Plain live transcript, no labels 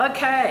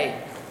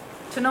Okay,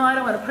 tonight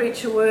I want to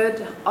preach a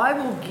word, I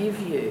will give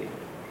you.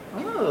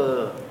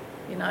 Oh,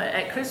 you know,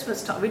 at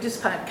Christmas time, we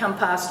just come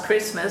past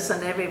Christmas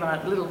and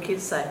everyone, little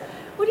kids say,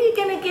 what are you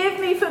going to give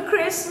me for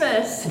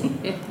Christmas?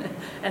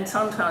 And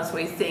sometimes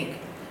we think,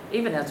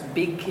 even as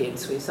big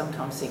kids, we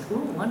sometimes think,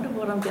 oh, I wonder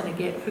what I'm going to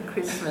get for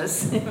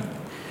Christmas.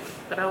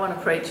 But I want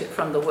to preach it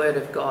from the Word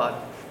of God.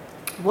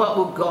 What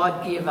will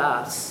God give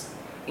us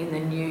in the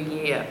new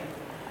year?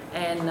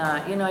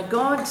 And, you know,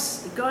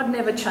 God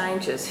never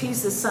changes.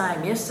 He's the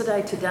same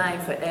yesterday, today,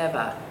 and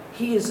forever.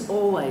 He is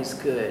always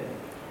good.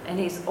 And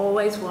He's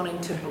always wanting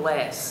to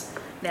bless.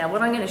 Now,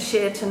 what I'm going to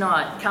share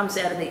tonight comes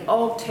out of the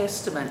Old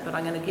Testament, but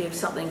I'm going to give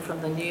something from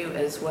the New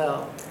as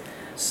well.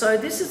 So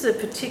this is a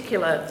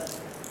particular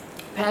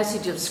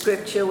passage of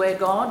Scripture where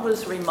God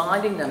was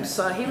reminding them.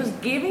 So He was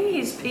giving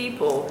His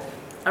people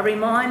a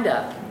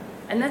reminder.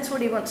 And that's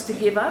what He wants to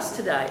give us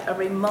today, a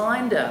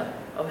reminder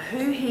of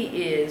who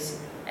He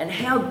is and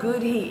how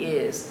good He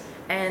is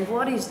and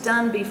what He's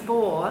done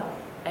before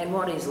and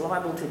what He's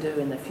liable to do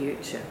in the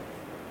future.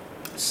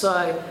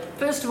 So,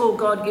 first of all,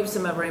 God gives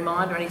them a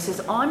reminder and He says,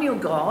 I'm your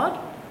God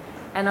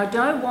and I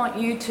don't want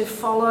you to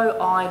follow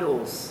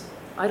idols.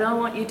 I don't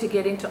want you to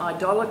get into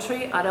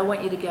idolatry. I don't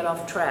want you to get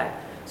off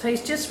track. So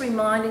He's just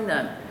reminding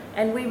them.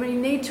 And we really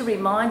need to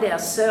remind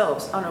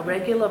ourselves on a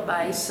regular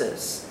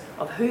basis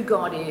of who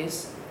God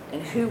is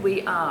and who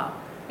we are.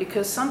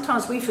 Because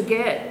sometimes we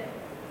forget.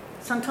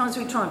 Sometimes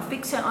we try and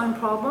fix our own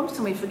problems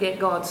and we forget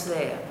God's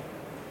there.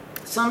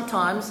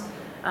 Sometimes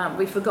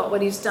we forgot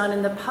what He's done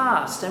in the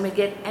past and we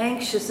get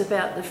anxious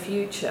about the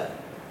future,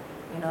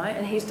 you know,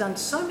 and He's done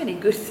so many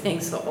good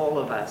things for all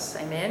of us,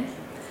 amen?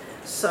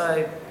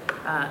 So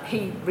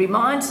He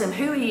reminds them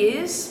who He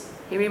is.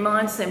 He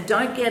reminds them,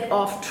 don't get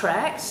off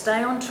track,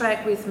 stay on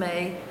track with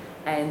me,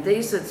 and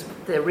these are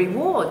the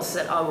rewards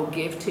that I will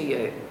give to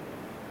you.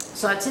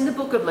 So it's in the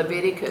book of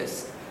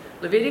Leviticus.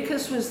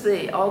 Leviticus was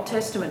the Old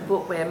Testament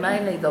book where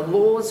mainly the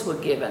laws were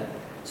given.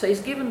 So He's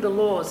given the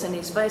laws and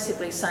He's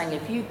basically saying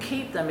if you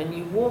keep them and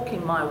you walk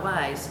in my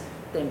ways,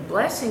 then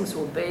blessings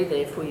will be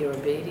there for your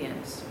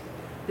obedience.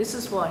 This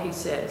is what He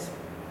says.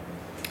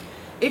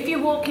 If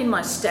you walk in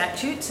my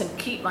statutes and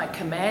keep my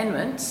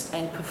commandments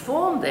and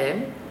perform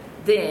them,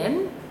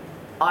 then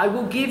I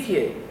will give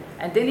you.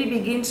 And then He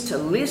begins to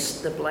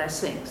list the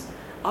blessings.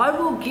 I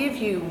will give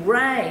you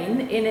rain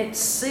in its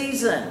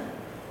season.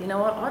 You know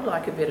what? I'd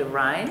like a bit of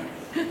rain.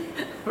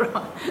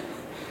 Right.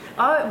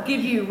 I'll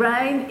give you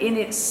rain in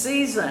its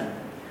season.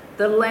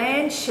 The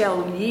land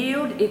shall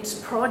yield its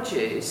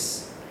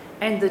produce,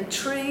 and the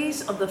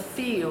trees of the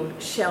field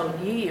shall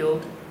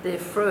yield their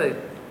fruit.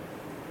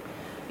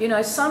 You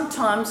know,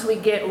 sometimes we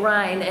get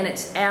rain and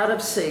it's out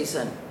of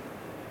season.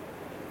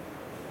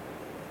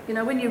 You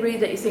know, when you read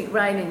that, you think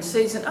rain in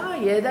season, oh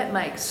yeah, that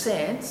makes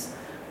sense.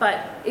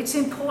 But it's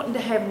important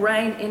to have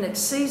rain in its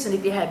season.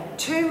 If you have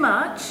too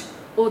much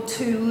or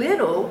too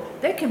little,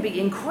 there can be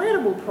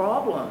incredible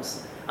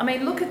problems. I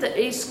mean, look at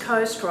the East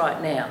Coast right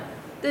now.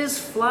 There's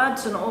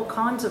floods and all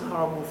kinds of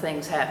horrible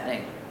things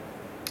happening.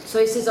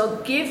 So He says,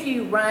 I'll give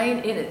you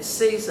rain in its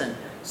season.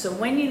 So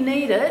when you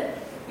need it,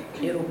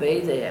 it'll be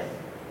there.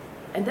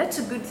 And that's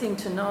a good thing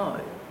to know.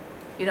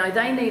 You know,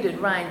 they needed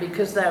rain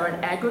because they were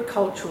an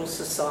agricultural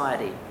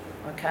society,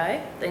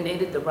 okay? They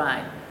needed the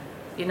rain.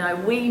 You know,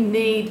 we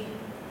need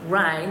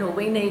rain or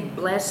we need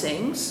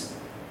blessings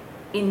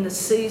in the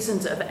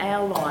seasons of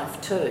our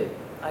life too,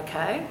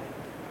 okay?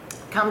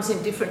 Comes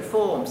in different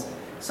forms.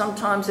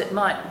 Sometimes it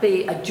might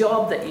be a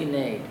job that you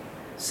need.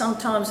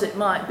 Sometimes it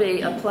might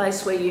be a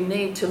place where you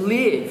need to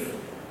live,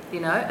 you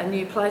know, a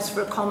new place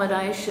for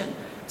accommodation.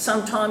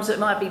 Sometimes it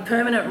might be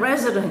permanent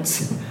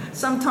residence.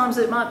 Sometimes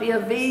it might be a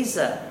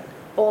visa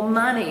or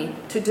money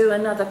to do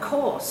another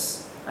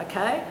course,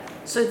 okay?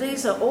 So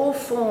these are all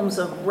forms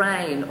of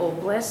rain or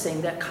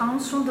blessing that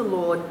comes from the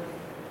Lord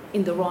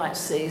in the right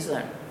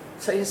season.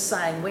 So He's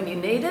saying when you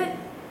need it,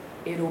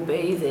 it'll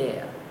be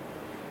there.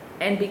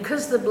 And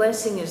because the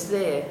blessing is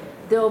there,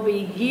 there'll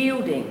be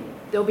yielding,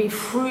 there'll be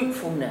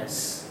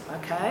fruitfulness,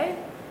 okay?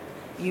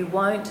 You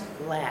won't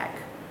lack.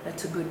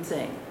 That's a good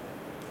thing.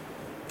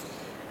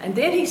 And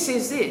then He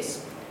says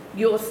this,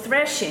 your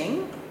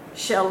threshing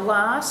shall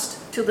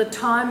last till the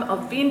time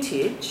of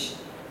vintage,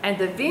 and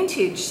the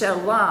vintage shall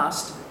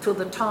last till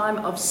the time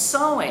of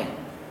sowing.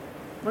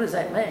 What does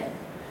that mean?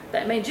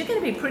 That means you're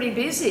going to be pretty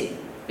busy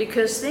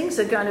because things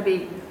are going to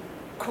be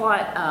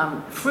quite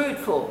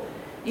fruitful.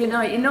 You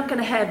know, you're not going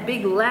to have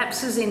big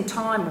lapses in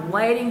time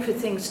waiting for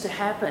things to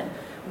happen.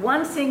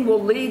 One thing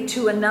will lead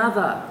to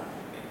another.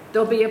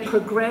 There'll be a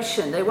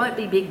progression. There won't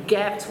be big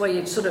gaps where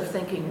you're sort of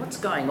thinking, what's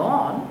going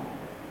on?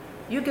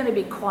 You're going to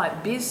be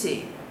quite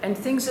busy and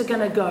things are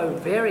going to go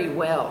very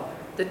well.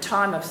 The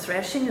time of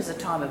threshing is a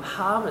time of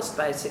harvest,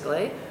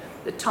 basically.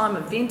 The time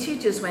of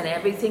vintage is when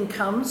everything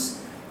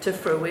comes to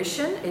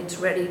fruition. It's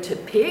ready to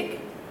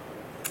pick.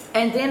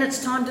 And then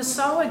it's time to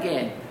sow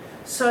again.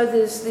 So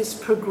there's this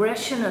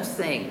progression of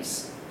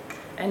things.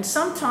 And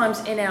sometimes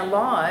in our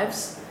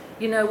lives,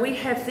 you know, we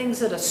have things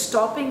that are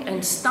stopping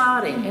and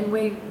starting, and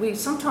we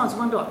sometimes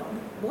wonder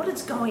what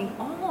is going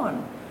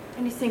on.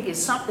 And you think,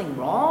 is something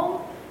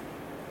wrong?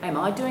 Am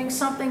I doing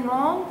something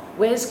wrong?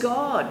 Where's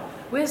God?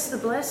 Where's the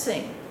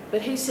blessing?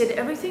 But he said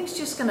everything's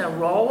just going to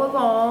roll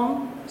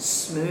along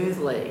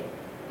smoothly.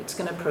 It's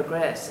going to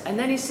progress. And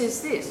then he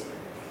says this,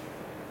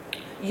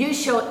 you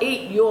shall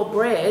eat your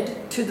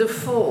bread to the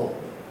full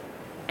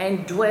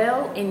and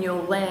dwell in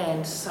your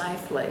land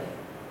safely.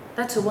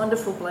 That's a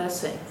wonderful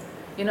blessing.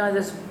 You know,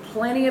 there's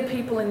plenty of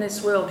people in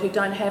this world who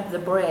don't have the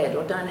bread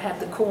or don't have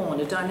the corn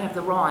or don't have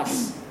the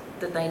rice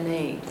that they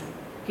need.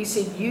 He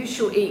said, you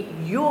shall eat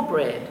your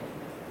bread,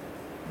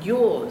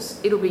 yours,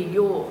 it'll be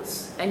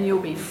yours, and you'll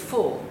be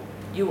full.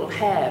 You will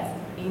have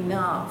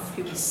enough.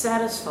 You'll be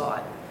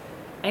satisfied.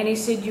 And he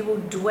said, you will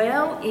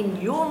dwell in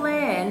your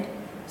land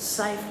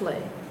safely.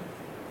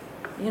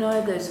 You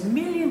know, there's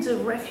millions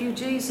of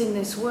refugees in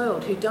this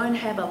world who don't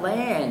have a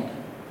land.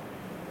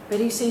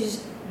 But he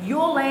says,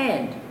 your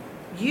land,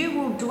 you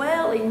will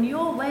dwell in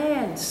your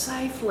land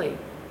safely.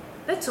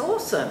 That's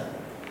awesome.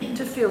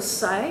 To feel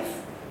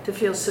safe, to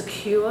feel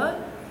secure,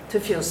 to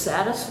feel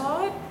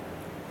satisfied.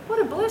 What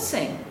a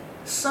blessing.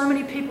 So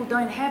many people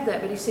don't have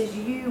that, but he says,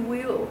 you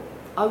will.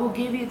 I will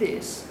give you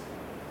this.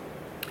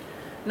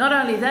 Not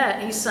only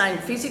that, he's saying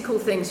physical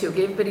things he'll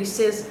give, but he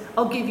says,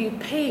 I'll give you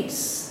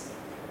peace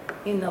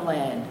in the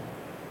land.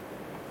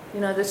 You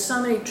know, there's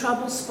so many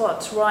trouble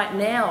spots right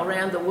now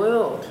around the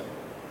world.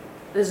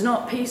 There's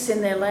not peace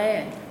in their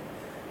land.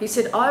 He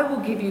said, I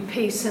will give you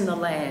peace in the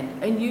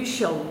land, and you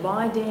shall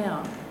lie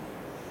down,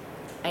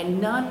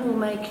 and none will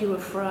make you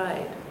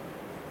afraid.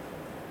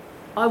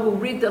 I will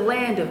rid the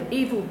land of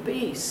evil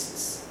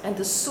beasts, and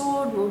the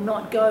sword will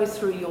not go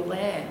through your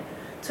land.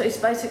 So he's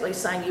basically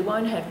saying you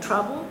won't have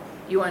trouble,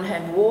 you won't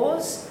have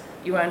wars,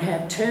 you won't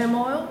have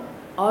turmoil.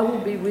 I will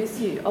be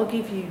with you. I'll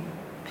give you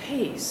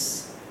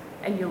peace,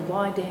 and you'll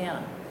lie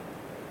down.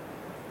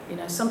 You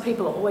know, some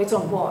people are always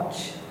on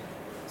watch.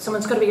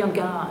 Someone's got to be on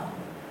guard.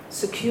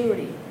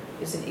 Security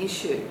is an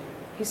issue.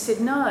 He said,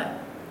 no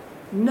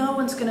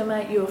one's going to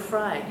make you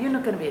afraid. You're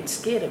not going to be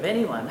scared of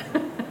anyone.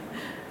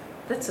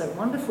 That's a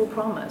wonderful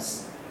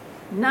promise.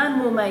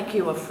 None will make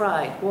you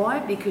afraid. Why?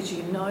 Because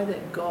you know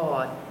that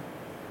God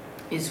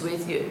is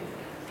with you.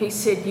 He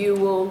said you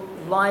will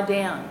lie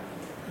down.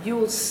 You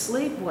will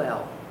sleep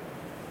well.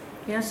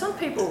 You know, some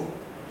people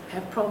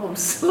have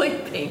problems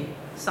sleeping.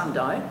 Some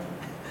don't.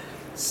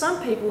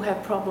 Some people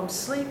have problems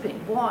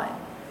sleeping. Why?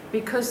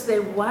 Because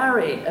they're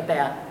worried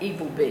about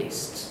evil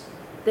beasts.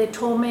 They're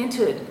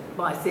tormented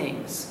by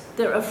things.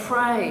 They're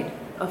afraid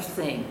of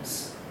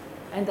things.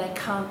 And they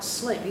can't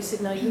sleep. He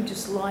said, no, you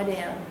just lie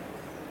down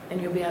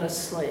and you'll be able to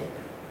sleep.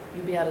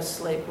 You'll be able to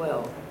sleep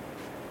well.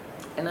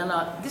 And then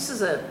this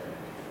is a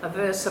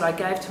verse that I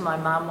gave to my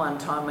mum one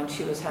time when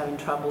she was having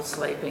trouble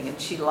sleeping, and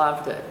she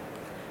loved it.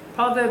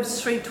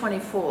 Proverbs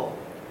 3:24.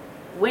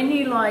 When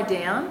you lie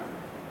down,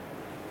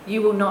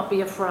 you will not be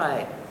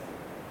afraid.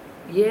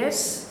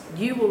 Yes,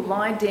 you will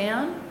lie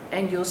down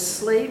and your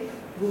sleep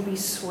will be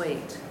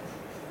sweet.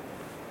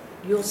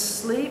 Your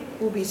sleep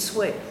will be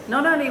sweet.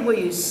 Not only will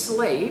you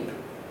sleep,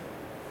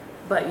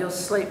 but your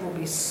sleep will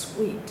be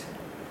sweet.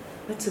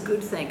 That's a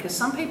good thing, because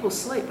some people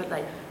sleep, but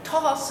they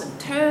toss and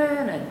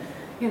turn and,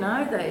 you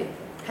know, they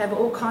have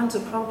all kinds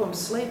of problems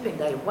sleeping.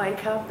 They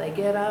wake up, they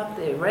get up,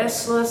 they're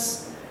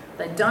restless.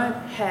 They don't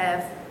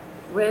have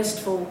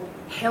restful,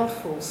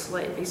 healthful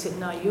sleep. He said,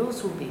 no,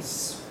 yours will be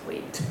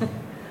sweet.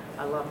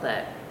 I love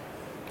that.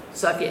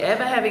 So if you're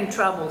ever having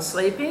trouble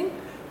sleeping,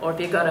 or if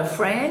you've got a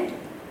friend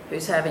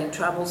who's having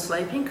trouble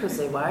sleeping because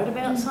they're worried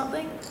about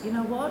something, you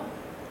know what?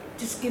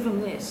 Just give them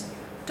this.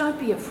 Don't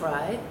be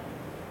afraid.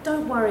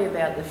 Don't worry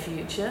about the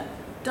future.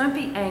 Don't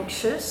be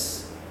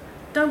anxious.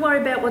 Don't worry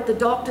about what the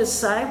doctors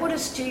say. What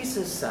does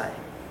Jesus say?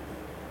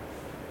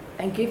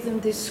 And give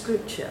them this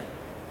scripture.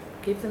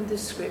 Give them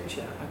this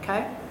scripture,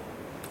 okay?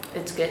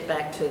 Let's get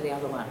back to the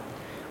other one.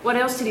 What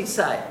else did he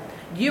say?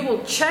 You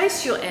will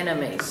chase your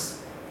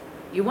enemies.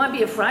 You won't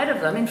be afraid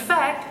of them. In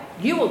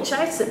fact, you will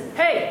chase them.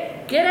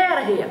 Hey, get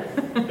out of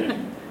here.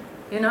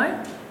 You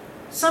know,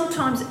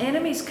 sometimes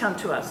enemies come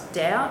to us.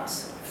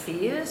 Doubts,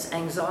 fears,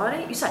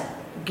 anxiety. You say,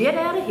 get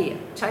out of here.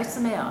 Chase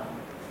them out.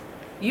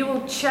 You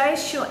will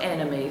chase your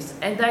enemies,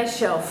 and they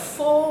shall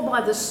fall by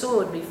the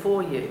sword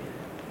before you.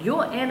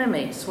 Your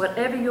enemies,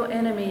 whatever your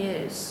enemy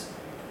is,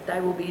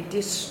 they will be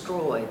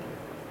destroyed.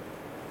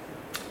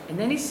 And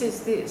then he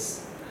says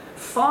this,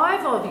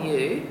 5 of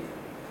you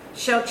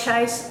shall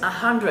chase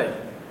 100,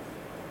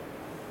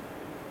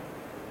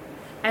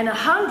 and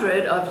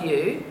 100 of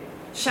you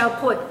shall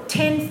put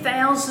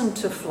 10,000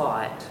 to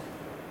flight.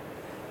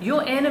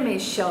 Your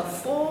enemies shall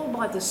fall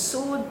by the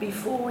sword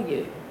before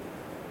you.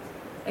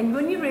 And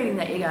when you're reading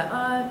that, you go,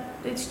 oh,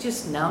 it's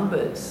just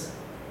numbers.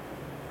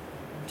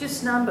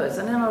 Just numbers.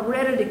 And then I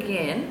read it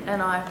again,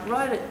 and I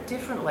wrote it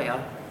differently.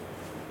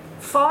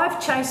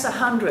 5 chase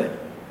 100.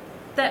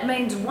 That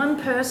means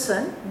one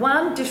person,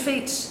 1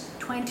 defeats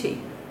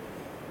 20.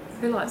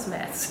 Who likes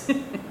maths?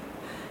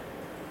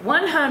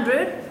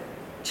 100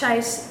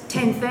 chase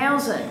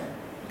 10,000.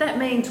 That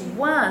means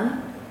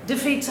 1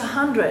 defeats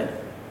 100.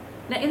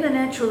 Now, in the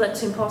natural,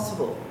 that's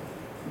impossible,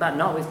 but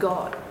not with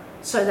God.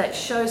 So that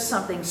shows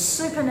something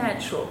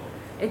supernatural.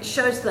 It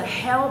shows the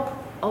help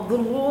of the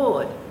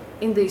Lord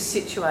in these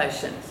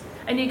situations.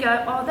 And you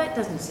go, oh, that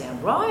doesn't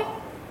sound right.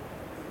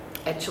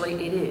 Actually,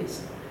 it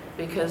is.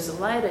 Because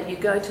later you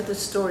go to the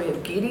story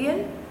of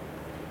Gideon.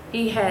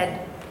 He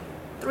had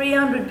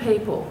 300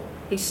 people.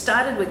 He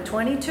started with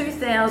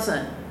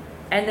 22,000.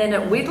 And then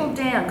it whittled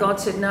down. God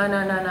said, no.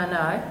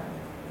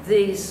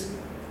 This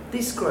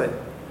group.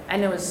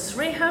 And there was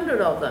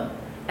 300 of them.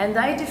 And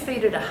they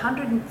defeated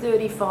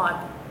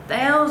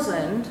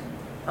 135,000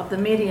 of the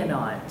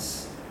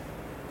Midianites.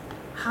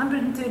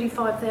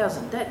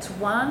 135,000. That's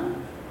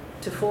 1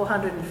 to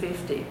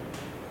 450.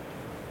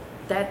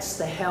 That's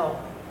the help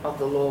of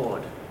the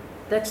Lord.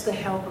 That's the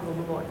help of the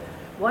Lord.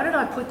 Why did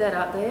I put that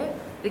up there?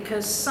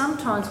 Because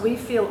sometimes we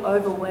feel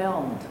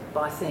overwhelmed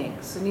by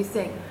things and you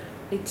think,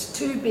 it's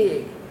too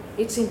big,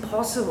 it's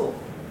impossible,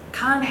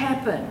 can't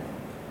happen.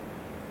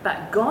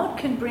 But God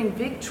can bring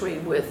victory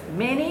with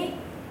many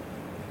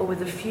or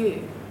with a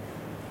few,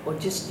 or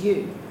just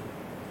you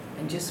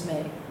and just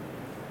me.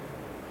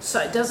 So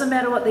it doesn't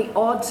matter what the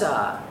odds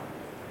are,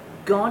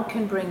 God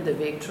can bring the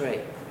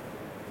victory.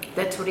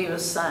 That's what he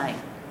was saying.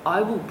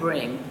 I will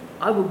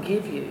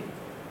give you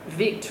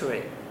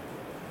victory.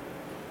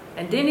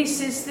 And then he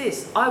says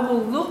this, I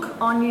will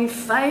look on you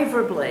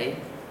favourably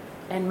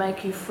and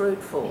make you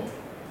fruitful.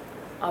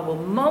 I will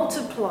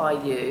multiply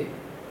you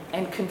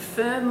and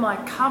confirm my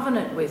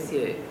covenant with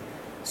you.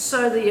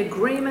 So the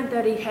agreement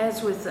that he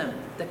has with them,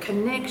 the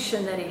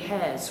connection that he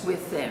has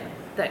with them,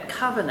 that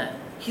covenant,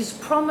 his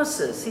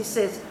promises, he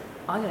says,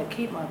 I'm going to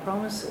keep my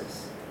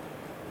promises.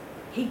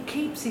 He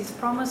keeps his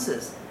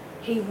promises.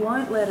 He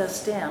won't let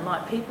us down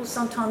like people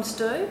sometimes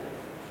do.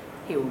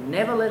 He will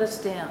never let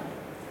us down.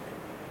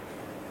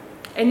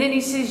 And then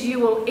he says, you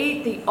will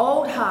eat the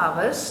old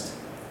harvest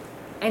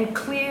and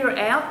clear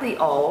out the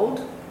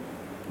old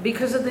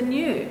because of the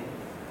new.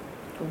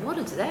 Well, what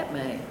does that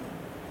mean?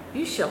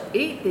 You shall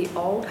eat the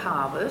old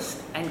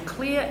harvest and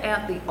clear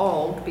out the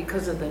old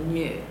because of the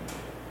new.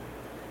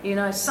 You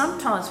know,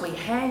 sometimes we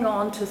hang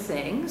on to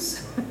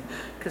things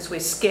because we're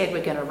scared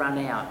we're going to run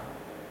out.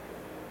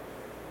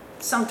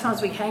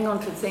 Sometimes we hang on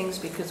to things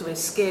because we're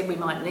scared we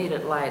might need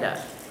it later.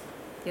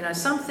 You know,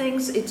 some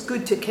things it's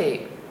good to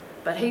keep.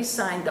 But he's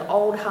saying the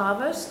old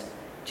harvest,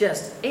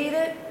 just eat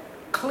it,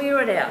 clear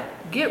it out,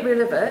 get rid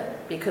of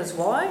it, because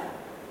why?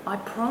 I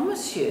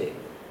promise you,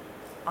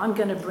 I'm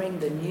going to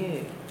bring the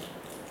new.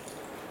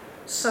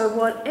 So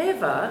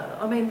whatever,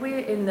 I mean, we're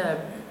in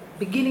the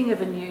beginning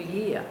of a new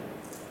year.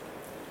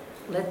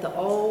 Let the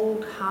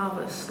old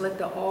harvest, let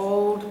the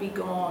old be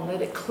gone,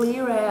 let it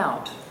clear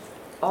out.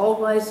 Old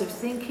ways of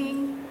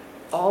thinking,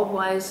 old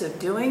ways of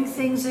doing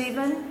things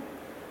even.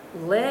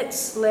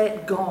 Let's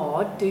let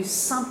God do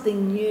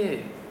something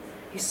new.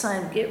 He's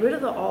saying, get rid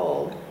of the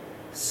old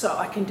so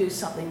I can do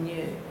something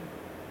new.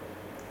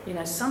 You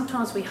know,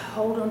 sometimes we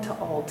hold on to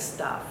old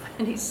stuff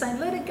and he's saying,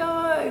 let it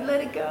go,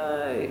 let it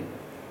go.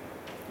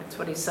 That's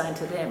what he's saying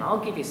to them.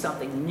 I'll give you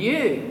something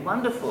new,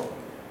 wonderful.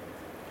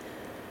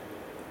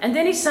 And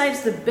then he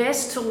saves the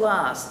best to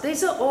last.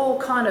 These are all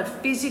kind of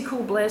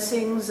physical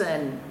blessings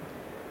and,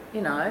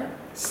 you know,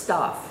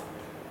 stuff.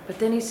 But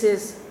then he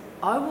says,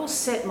 I will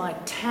set my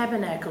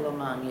tabernacle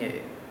among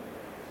you,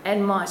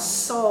 and my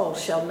soul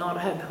shall not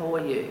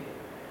abhor you.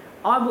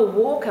 I will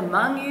walk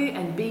among you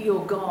and be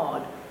your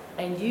God,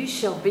 and you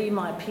shall be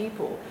my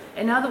people.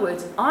 In other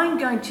words, I'm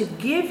going to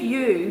give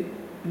you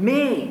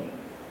me.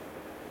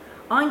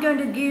 I'm going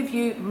to give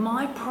you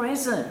my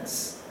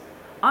presence.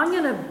 I'm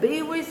going to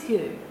be with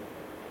you.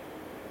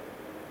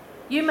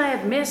 You may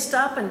have messed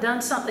up and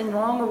done something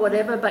wrong or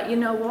whatever, but you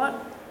know what?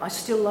 I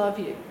still love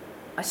you.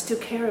 I still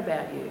care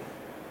about you.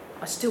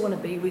 I still want to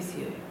be with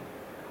you.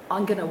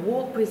 I'm going to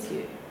walk with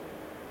you.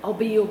 I'll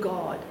be your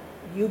God.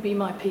 You'll be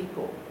my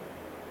people.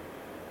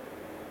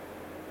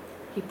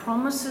 He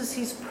promises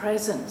his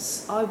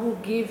presence. I will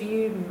give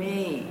you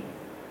me.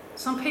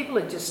 Some people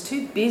are just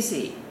too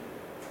busy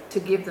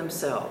to give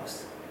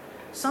themselves.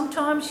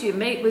 Sometimes you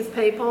meet with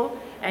people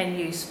and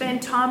you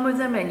spend time with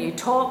them and you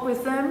talk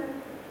with them.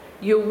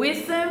 You're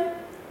with them,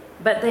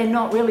 but they're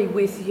not really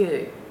with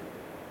you.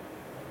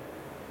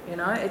 You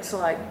know, it's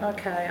like,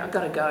 okay, I've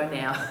got to go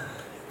now.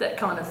 That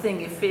kind of thing.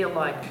 You feel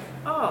like,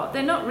 oh,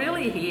 they're not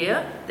really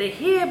here. They're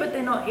here, but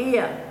they're not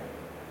here.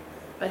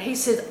 But he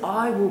said,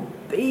 I will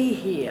be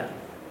here.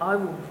 I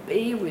will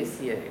be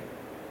with you.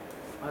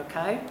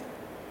 Okay?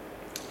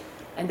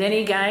 And then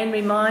he again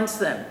reminds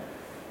them,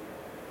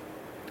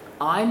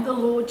 I'm the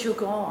Lord your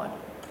God.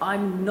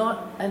 I'm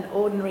not an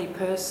ordinary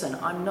person.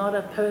 I'm not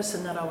a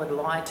person that I would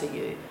lie to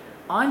you.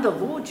 I'm the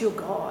Lord your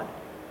God.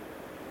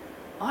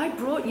 I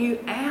brought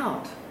you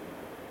out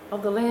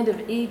of the land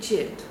of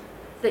Egypt,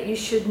 that you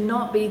should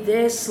not be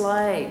their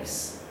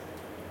slaves.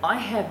 I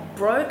have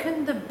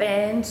broken the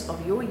bands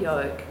of your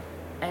yoke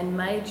and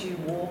made you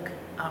walk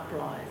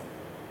upright.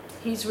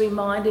 He's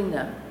reminding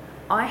them,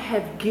 I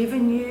have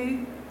given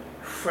you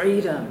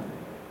freedom.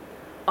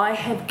 I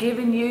have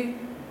given you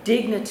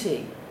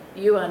dignity.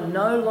 You are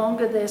no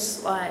longer their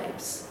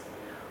slaves.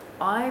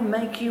 I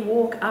make you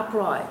walk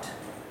upright.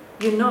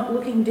 You're not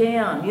looking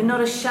down. You're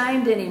not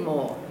ashamed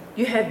anymore.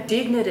 You have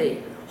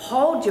dignity.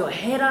 Hold your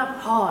head up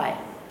high.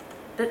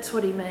 That's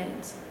what he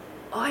means.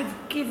 I've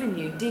given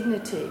you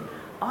dignity.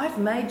 I've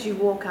made you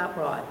walk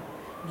upright.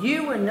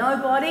 You were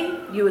nobody.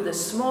 You were the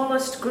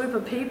smallest group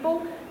of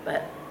people,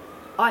 but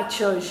I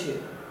chose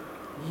you.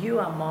 You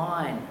are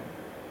mine.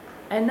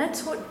 And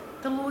that's what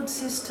the Lord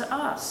says to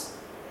us.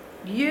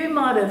 You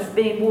might have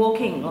been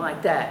walking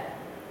like that,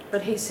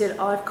 but he said,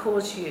 I've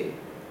caused you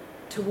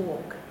to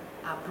walk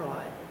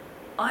upright.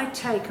 I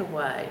take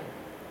away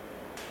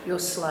your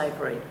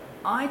slavery.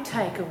 I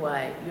take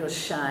away your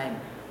shame.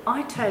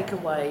 I take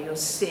away your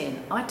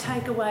sin. I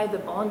take away the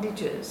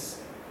bondages,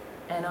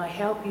 and I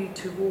help you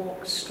to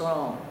walk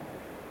strong.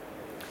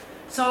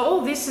 So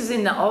all this is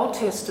in the Old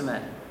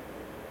Testament.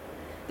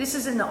 This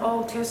is in the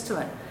Old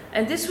Testament.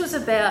 And this was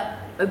about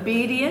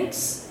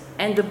obedience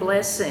and a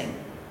blessing.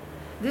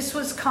 This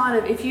was kind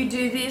of, if you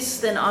do this,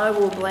 then I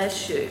will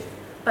bless you.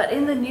 But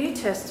in the New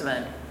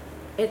Testament,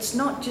 it's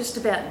not just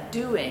about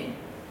doing,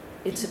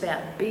 it's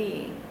about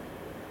being.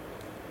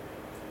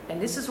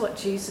 And this is what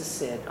Jesus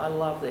said. I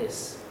love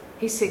this.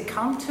 He said,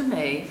 come to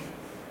me,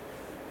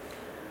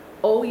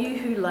 all you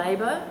who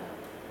labour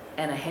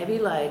and are heavy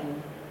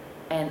laden,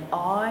 and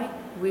I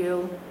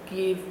will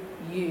give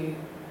you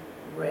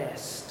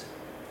rest.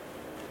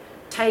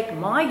 Take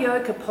my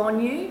yoke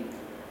upon you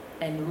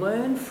and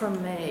learn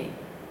from me.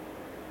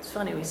 It's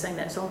funny, we sang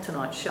that song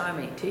tonight, Show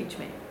Me, Teach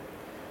Me.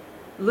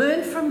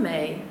 Learn from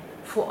me,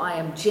 for I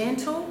am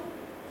gentle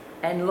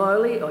and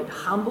lowly, or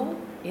humble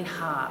in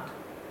heart,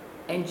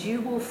 and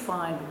you will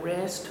find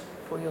rest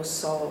for your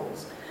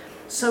souls.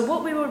 So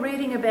what we were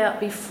reading about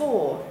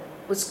before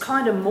was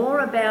kind of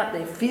more about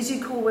their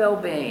physical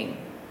well-being,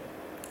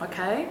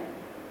 okay?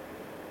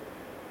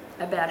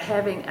 About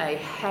having a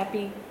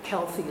happy,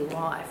 healthy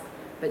life.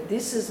 But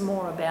this is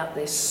more about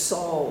their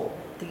soul,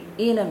 the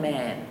inner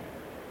man.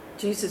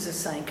 Jesus is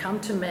saying, come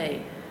to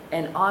me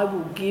and I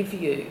will give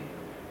you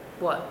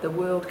what the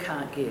world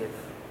can't give.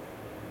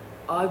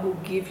 I will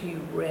give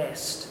you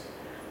rest.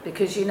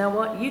 Because you know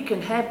what? You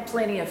can have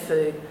plenty of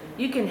food.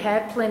 You can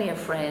have plenty of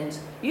friends.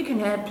 You can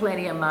have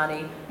plenty of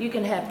money. You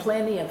can have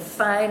plenty of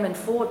fame and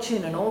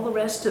fortune and all the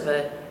rest of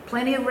it.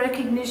 Plenty of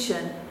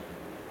recognition.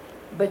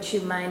 But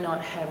you may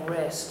not have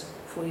rest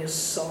for your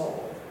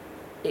soul.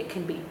 It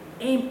can be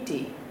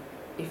empty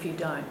if you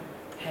don't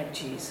have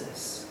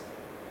Jesus.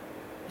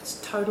 It's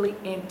totally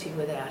empty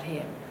without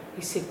him.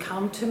 He said,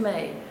 come to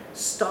me.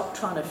 Stop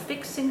trying to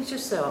fix things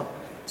yourself.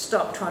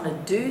 Stop trying to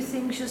do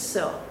things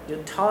yourself.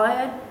 You're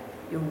tired.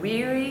 You're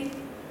weary.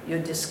 You're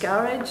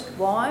discouraged.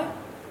 Why?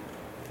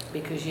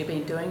 Because you've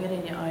been doing it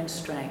in your own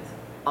strength.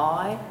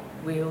 I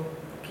will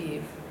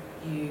give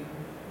you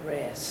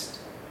rest.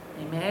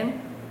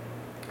 Amen?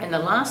 And the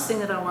last thing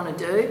that I want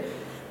to do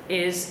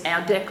is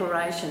our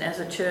declaration. As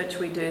a church,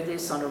 we do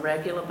this on a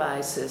regular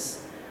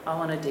basis. I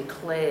want to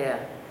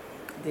declare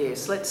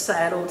this. Let's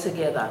say it all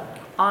together.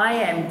 I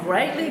am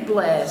greatly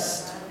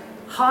blessed,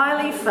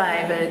 highly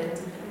favoured,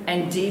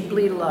 and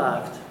deeply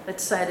loved.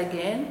 Let's say it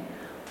again.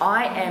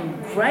 I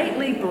am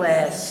greatly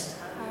blessed,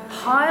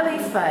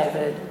 highly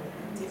favoured,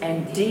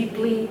 and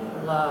deeply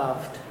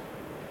loved.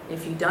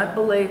 If you don't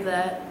believe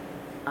that,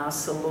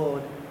 ask the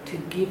Lord to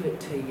give it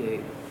to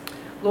you.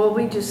 Lord,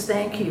 we just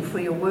thank you for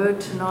your word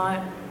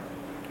tonight.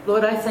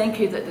 Lord, I thank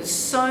you that there's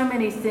so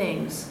many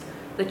things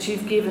that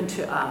you've given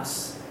to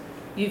us.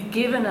 You've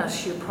given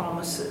us your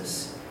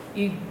promises.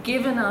 You've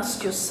given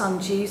us your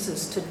Son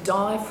Jesus to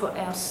die for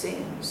our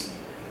sins.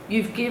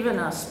 You've given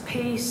us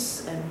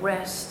peace and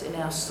rest in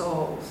our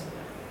souls.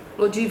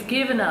 Lord, you've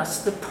given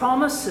us the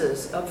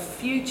promises of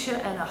future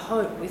and a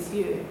hope with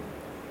you.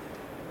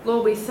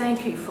 Lord, we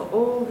thank you for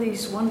all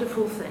these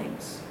wonderful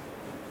things.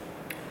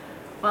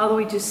 Father,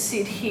 we just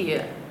sit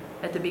here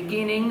at the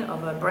beginning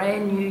of a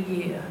brand new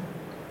year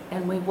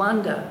and we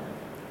wonder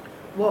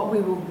what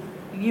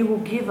you will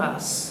give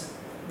us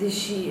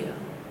this year.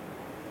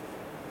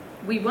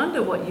 We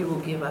wonder what you will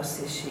give us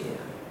this year.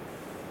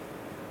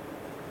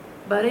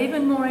 But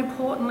even more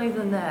importantly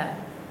than that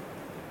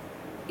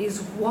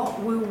is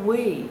what will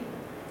we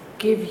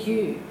give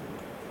you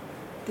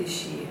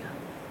this year?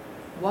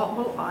 What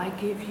will I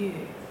give you?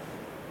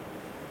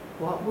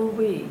 What will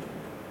we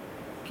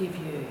give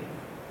you?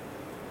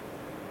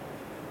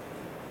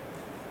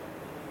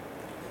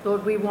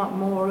 Lord, we want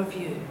more of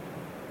you,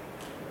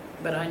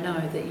 but I know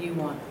that you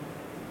want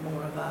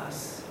more of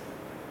us.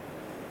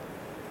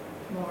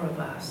 More of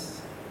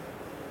us.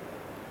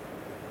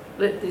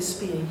 Let this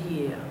be a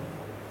year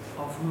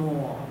of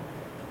more.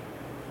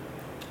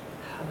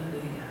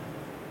 Hallelujah.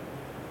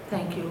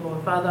 Thank you,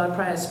 Lord. Father, I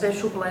pray a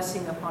special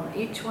blessing upon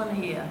each one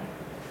here,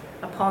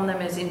 upon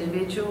them as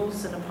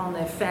individuals and upon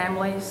their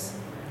families,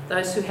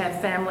 those who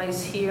have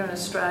families here in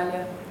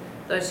Australia,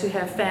 those who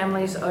have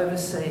families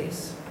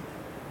overseas.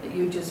 That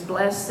you just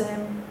bless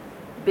them,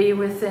 be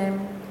with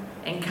them,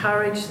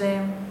 encourage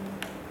them.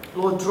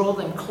 Lord, draw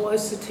them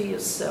closer to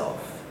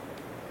yourself.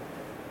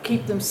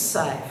 Keep them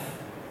safe.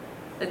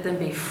 Let them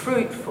be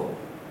fruitful,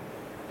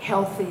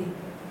 healthy,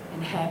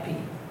 and happy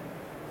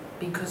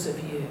because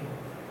of you.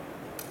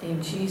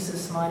 In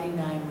Jesus' mighty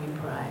name we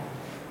pray.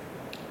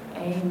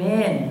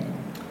 Amen.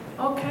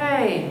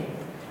 Okay.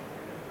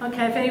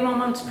 Okay, if anyone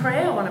wants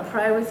prayer, I want to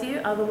pray with you.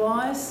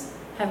 Otherwise,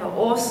 have an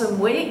awesome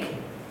week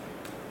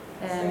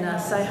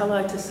and say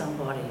hello to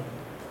somebody.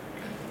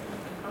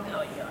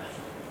 Oh, yeah.